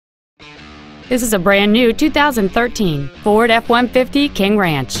This is a brand new 2013 Ford F-150 King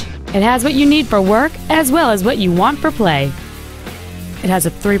Ranch. It has what you need for work as well as what you want for play. It has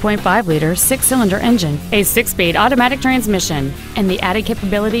a 3.5-liter six-cylinder engine, a 6-speed automatic transmission, and the added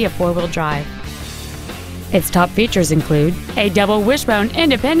capability of four-wheel drive. Its top features include a double wishbone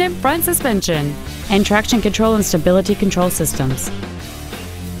independent front suspension and traction control and stability control systems.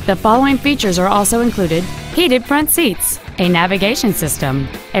 The following features are also included: heated front seats, a navigation system,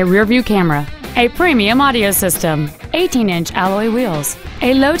 a rear-view camera, a premium audio system, 18-inch alloy wheels,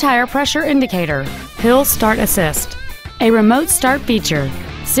 a low tire pressure indicator, hill start assist, a remote start feature,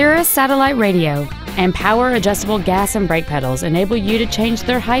 Sirius satellite radio, and power adjustable gas and brake pedals enable you to change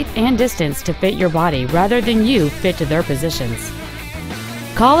their height and distance to fit your body rather than you fit to their positions.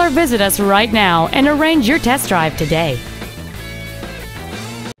 Call or visit us right now and arrange your test drive today.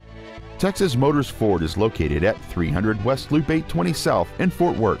 Texas Motors Ford is located at 300 West Loop 820 South in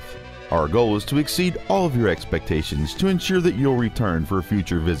Fort Worth. Our goal is to exceed all of your expectations to ensure that you'll return for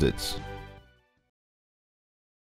future visits.